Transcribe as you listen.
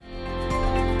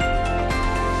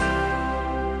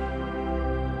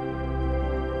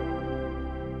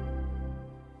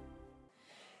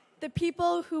The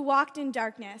people who walked in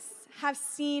darkness have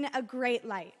seen a great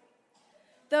light.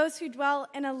 Those who dwell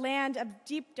in a land of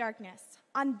deep darkness,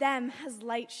 on them has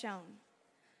light shone.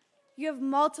 You have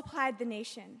multiplied the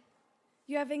nation.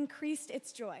 You have increased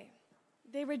its joy.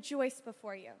 They rejoice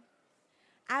before you,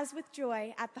 as with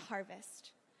joy at the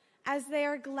harvest, as they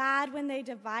are glad when they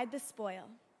divide the spoil,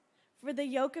 for the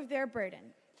yoke of their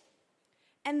burden,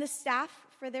 and the staff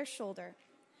for their shoulder,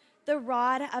 the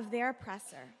rod of their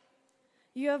oppressor,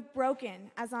 you have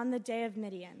broken as on the day of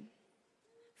Midian.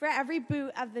 For every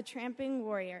boot of the tramping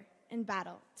warrior in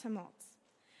battle tumults,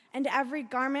 and every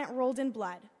garment rolled in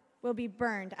blood will be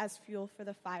burned as fuel for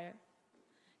the fire.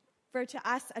 For to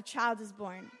us a child is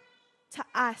born, to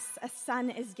us a son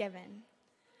is given,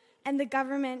 and the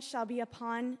government shall be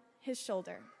upon his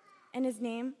shoulder, and his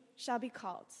name shall be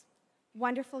called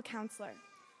Wonderful Counselor,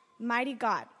 Mighty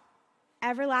God,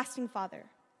 Everlasting Father,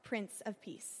 Prince of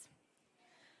Peace.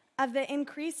 Of the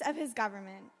increase of his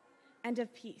government and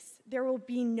of peace there will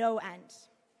be no end,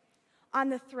 on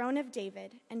the throne of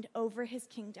David and over his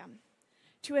kingdom,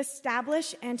 to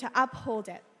establish and to uphold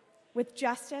it with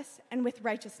justice and with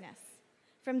righteousness,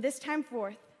 from this time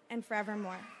forth and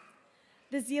forevermore.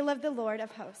 The zeal of the Lord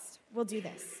of hosts will do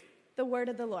this. The word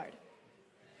of the Lord.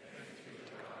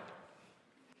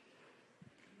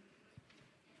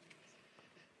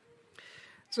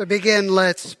 So begin,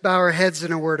 let's bow our heads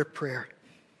in a word of prayer.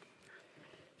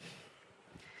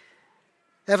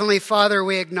 Heavenly Father,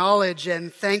 we acknowledge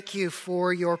and thank you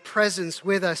for your presence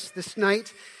with us this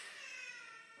night.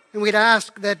 And we'd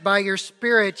ask that by your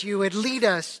Spirit you would lead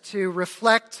us to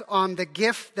reflect on the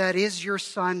gift that is your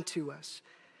Son to us.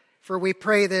 For we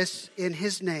pray this in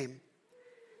his name.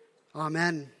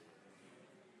 Amen.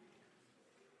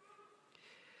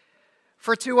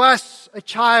 For to us a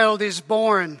child is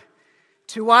born,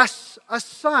 to us a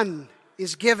son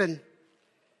is given.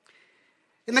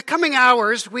 In the coming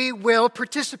hours, we will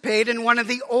participate in one of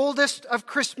the oldest of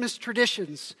Christmas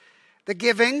traditions, the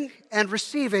giving and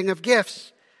receiving of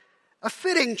gifts. A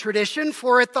fitting tradition,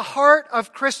 for at the heart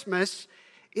of Christmas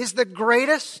is the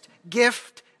greatest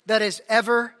gift that has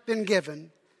ever been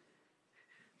given.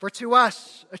 For to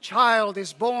us a child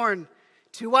is born,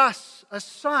 to us a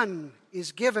son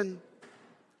is given.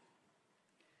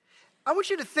 I want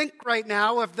you to think right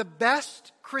now of the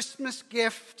best Christmas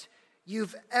gift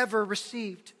you've ever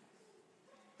received.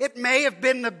 It may have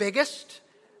been the biggest,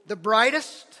 the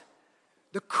brightest,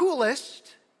 the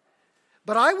coolest,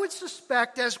 but I would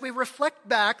suspect as we reflect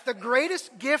back, the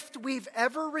greatest gift we've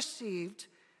ever received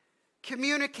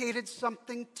communicated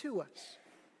something to us.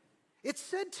 It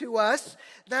said to us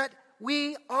that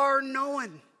we are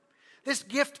known. This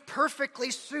gift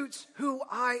perfectly suits who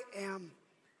I am.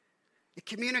 It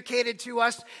communicated to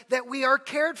us that we are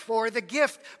cared for. The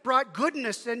gift brought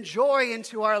goodness and joy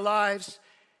into our lives.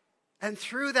 And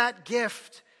through that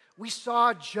gift, we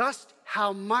saw just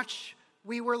how much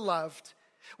we were loved.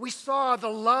 We saw the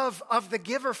love of the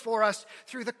giver for us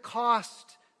through the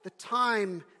cost, the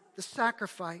time, the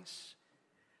sacrifice.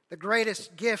 The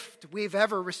greatest gift we've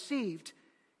ever received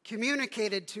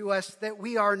communicated to us that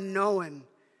we are known,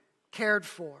 cared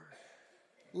for,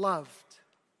 loved.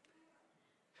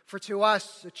 For to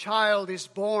us a child is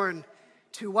born,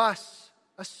 to us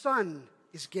a son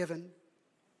is given.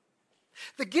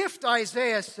 The gift,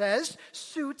 Isaiah says,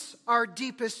 suits our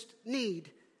deepest need,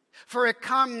 for it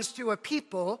comes to a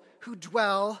people who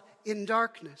dwell in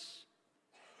darkness.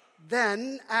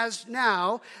 Then, as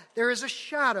now, there is a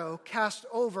shadow cast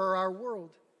over our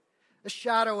world, a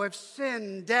shadow of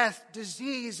sin, death,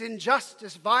 disease,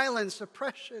 injustice, violence,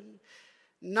 oppression.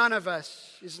 None of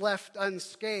us is left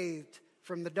unscathed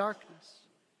from the darkness.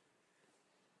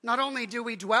 Not only do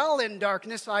we dwell in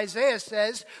darkness, Isaiah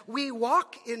says, we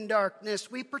walk in darkness,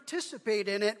 we participate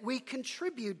in it, we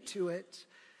contribute to it.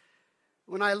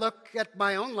 When I look at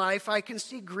my own life, I can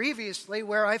see grievously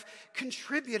where I've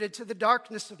contributed to the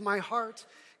darkness of my heart,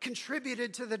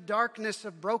 contributed to the darkness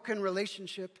of broken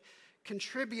relationship,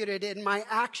 contributed in my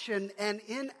action and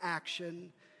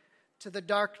inaction to the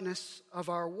darkness of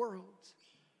our world.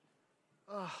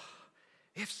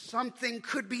 If something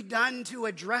could be done to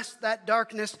address that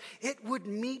darkness, it would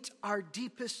meet our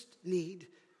deepest need.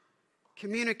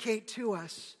 Communicate to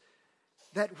us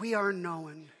that we are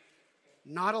known,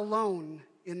 not alone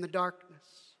in the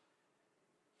darkness.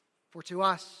 For to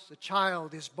us a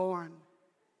child is born,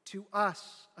 to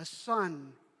us a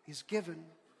son is given.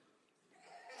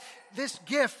 This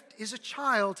gift is a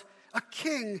child, a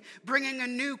king, bringing a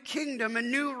new kingdom, a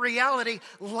new reality,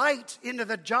 light into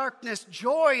the darkness,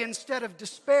 joy instead of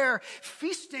despair,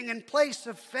 feasting in place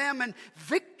of famine,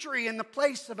 victory in the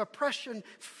place of oppression,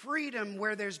 freedom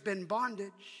where there's been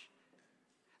bondage.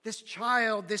 This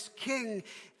child, this king,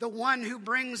 the one who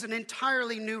brings an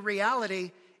entirely new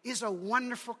reality, is a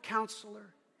wonderful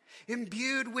counselor,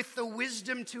 imbued with the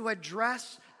wisdom to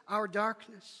address our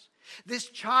darkness. This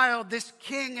child, this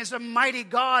king, is a mighty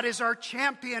God, is our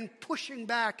champion, pushing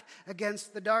back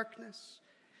against the darkness.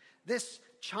 This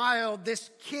child, this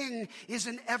king, is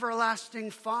an everlasting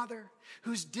Father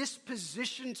whose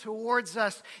disposition towards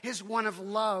us is one of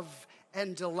love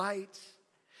and delight.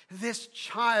 This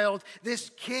child,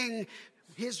 this king,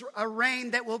 is a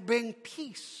reign that will bring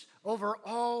peace over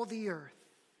all the earth.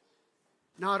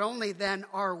 Not only then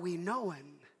are we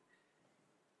known,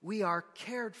 we are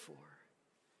cared for.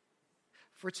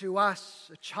 For to us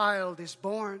a child is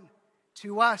born,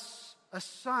 to us a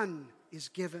son is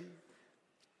given.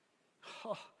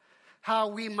 Oh, how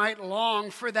we might long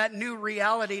for that new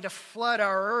reality to flood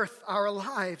our earth, our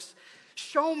lives.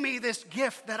 Show me this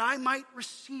gift that I might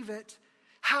receive it.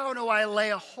 How do I lay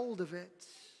a hold of it?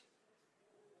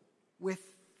 With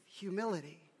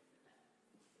humility.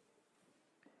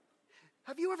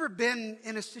 Have you ever been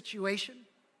in a situation,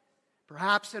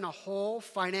 perhaps in a hole,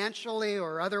 financially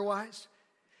or otherwise,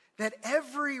 that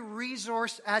every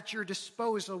resource at your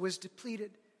disposal was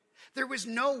depleted? There was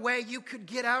no way you could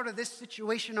get out of this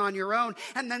situation on your own.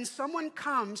 And then someone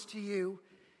comes to you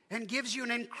and gives you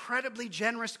an incredibly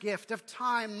generous gift of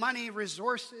time, money,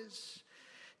 resources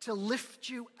to lift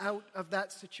you out of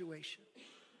that situation.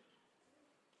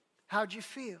 How'd you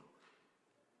feel?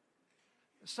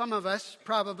 Some of us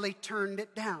probably turned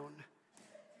it down.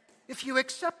 If you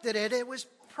accepted it, it was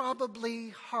probably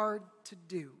hard to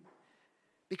do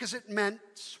because it meant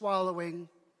swallowing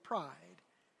pride.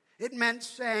 It meant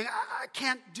saying, I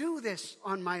can't do this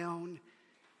on my own.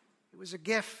 It was a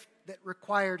gift that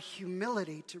required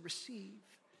humility to receive.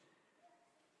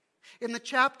 In the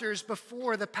chapters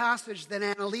before the passage that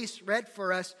Annalise read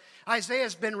for us, Isaiah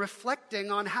has been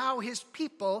reflecting on how his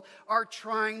people are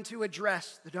trying to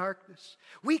address the darkness.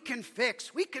 We can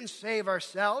fix, we can save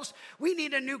ourselves. We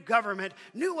need a new government,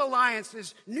 new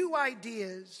alliances, new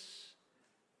ideas.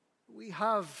 We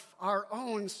have our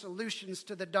own solutions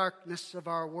to the darkness of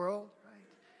our world,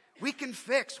 right? We can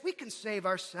fix, we can save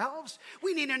ourselves.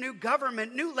 We need a new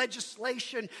government, new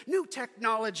legislation, new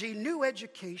technology, new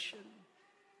education.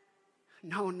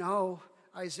 No,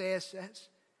 Isaiah says.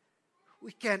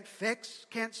 We can't fix,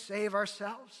 can't save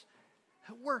ourselves.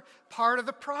 We're part of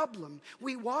the problem.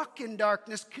 We walk in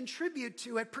darkness, contribute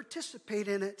to it, participate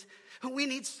in it. We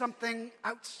need something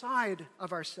outside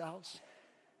of ourselves.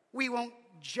 We won't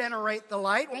generate the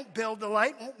light, won't build the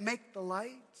light, won't make the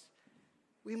light.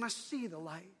 We must see the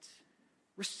light,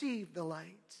 receive the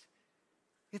light.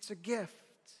 It's a gift.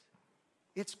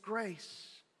 It's grace.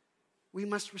 We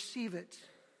must receive it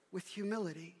with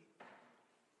humility.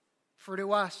 For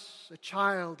to us a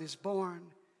child is born,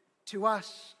 to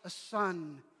us a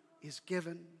son is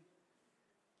given.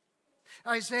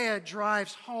 Isaiah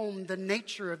drives home the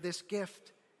nature of this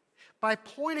gift by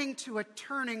pointing to a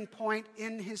turning point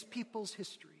in his people's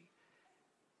history,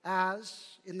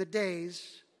 as in the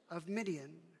days of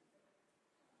Midian.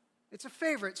 It's a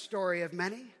favorite story of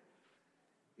many.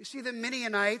 You see, the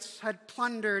Midianites had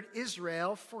plundered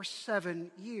Israel for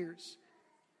 7 years.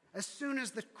 As soon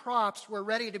as the crops were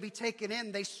ready to be taken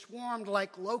in, they swarmed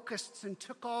like locusts and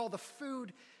took all the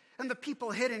food. And the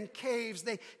people hid in caves.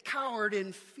 They cowered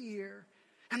in fear.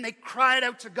 And they cried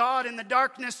out to God in the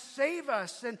darkness, "Save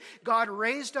us." And God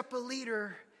raised up a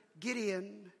leader,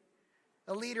 Gideon,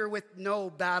 a leader with no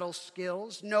battle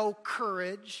skills, no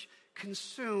courage,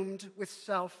 consumed with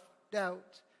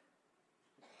self-doubt.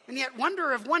 And yet,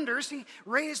 wonder of wonders, he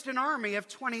raised an army of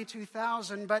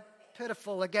 22,000, but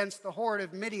pitiful against the horde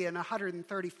of Midian,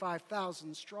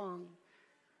 135,000 strong.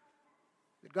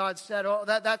 But God said, "Oh,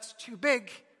 that's too big.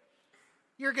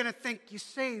 You're going to think you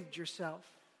saved yourself.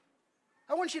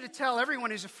 I want you to tell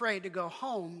everyone who's afraid to go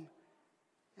home."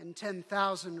 And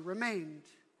 10,000 remained.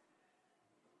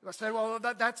 I said, "Well,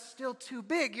 that's still too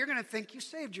big. You're going to think you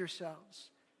saved yourselves.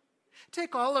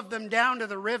 Take all of them down to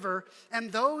the river,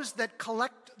 and those that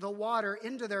collect the water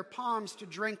into their palms to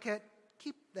drink it,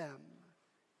 keep them."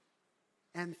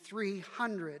 And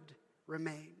 300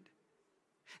 remained.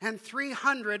 And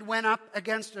 300 went up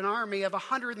against an army of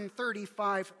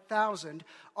 135,000,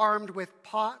 armed with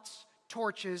pots,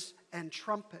 torches, and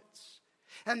trumpets.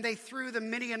 And they threw the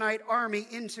Midianite army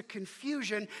into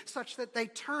confusion, such that they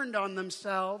turned on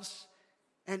themselves,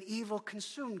 and evil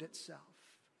consumed itself,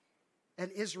 and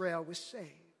Israel was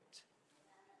saved.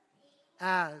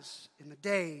 As in the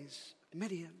days of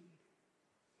Midian.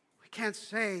 We can't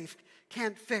save,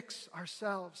 can't fix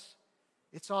ourselves.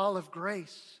 It's all of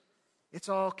grace. It's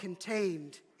all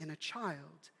contained in a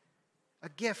child. a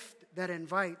gift that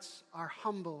invites our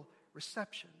humble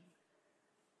reception.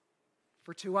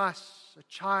 For to us a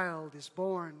child is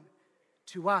born,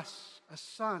 to us a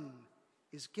son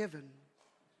is given.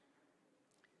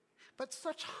 But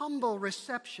such humble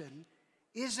reception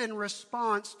is in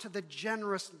response to the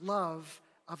generous love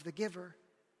of the giver.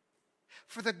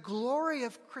 For the glory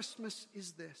of Christmas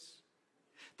is this,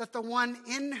 that the one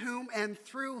in whom and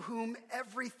through whom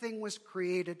everything was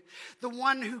created, the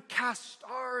one who cast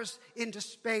stars into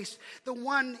space, the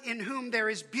one in whom there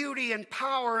is beauty and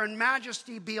power and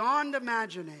majesty beyond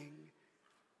imagining,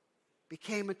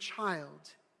 became a child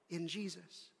in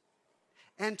Jesus,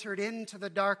 entered into the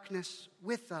darkness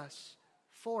with us,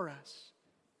 for us,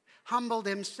 humbled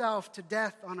himself to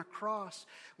death on a cross,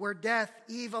 where death,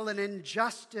 evil, and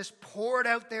injustice poured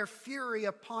out their fury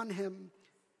upon him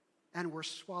and were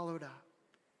swallowed up.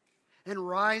 And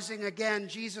rising again,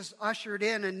 Jesus ushered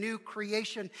in a new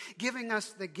creation, giving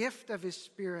us the gift of his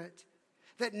Spirit,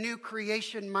 that new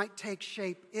creation might take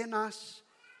shape in us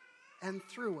and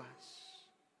through us.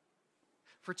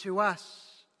 For to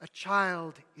us a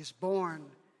child is born,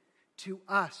 to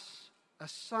us a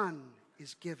son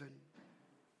is given.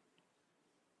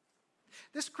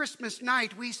 This Christmas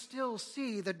night, we still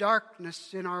see the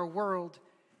darkness in our world,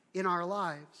 in our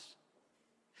lives.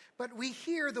 But we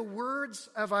hear the words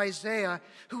of Isaiah,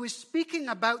 who is speaking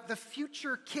about the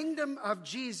future kingdom of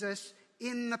Jesus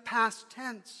in the past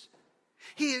tense.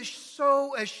 He is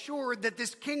so assured that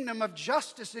this kingdom of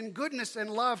justice and goodness and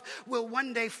love will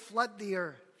one day flood the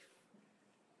earth.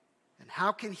 And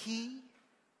how can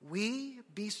we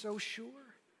be so sure?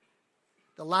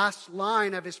 The last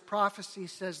line of his prophecy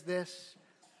says this: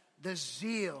 the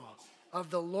zeal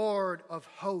of the Lord of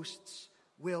hosts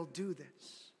will do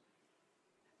this.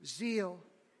 Zeal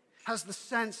has the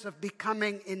sense of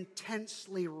becoming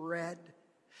intensely red,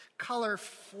 color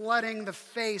flooding the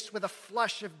face with a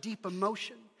flush of deep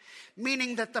emotion,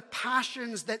 meaning that the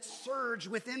passions that surge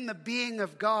within the being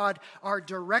of God are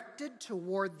directed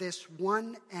toward this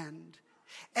one end.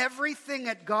 Everything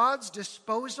at God's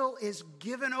disposal is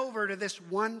given over to this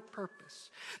one purpose.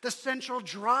 The central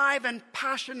drive and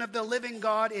passion of the living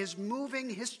God is moving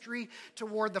history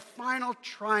toward the final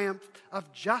triumph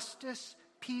of justice,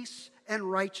 peace, and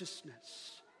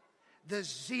righteousness. The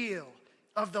zeal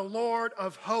of the Lord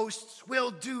of hosts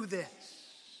will do this.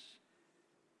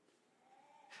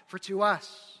 For to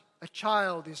us a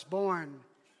child is born,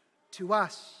 to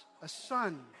us a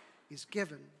son is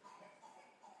given.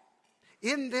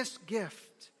 In this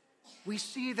gift, we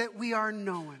see that we are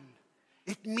known.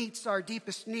 It meets our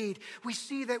deepest need. We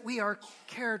see that we are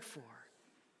cared for.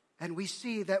 And we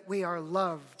see that we are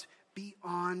loved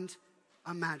beyond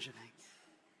imagining.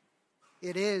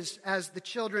 It is, as the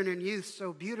children and youth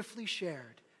so beautifully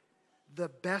shared, the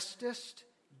bestest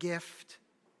gift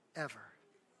ever.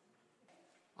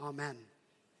 Amen.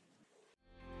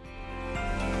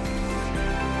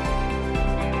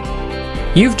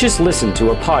 You've just listened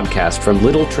to a podcast from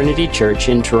Little Trinity Church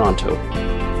in Toronto.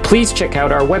 Please check out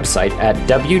our website at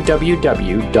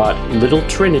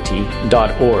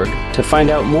www.littletrinity.org to find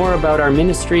out more about our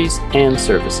ministries and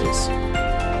services.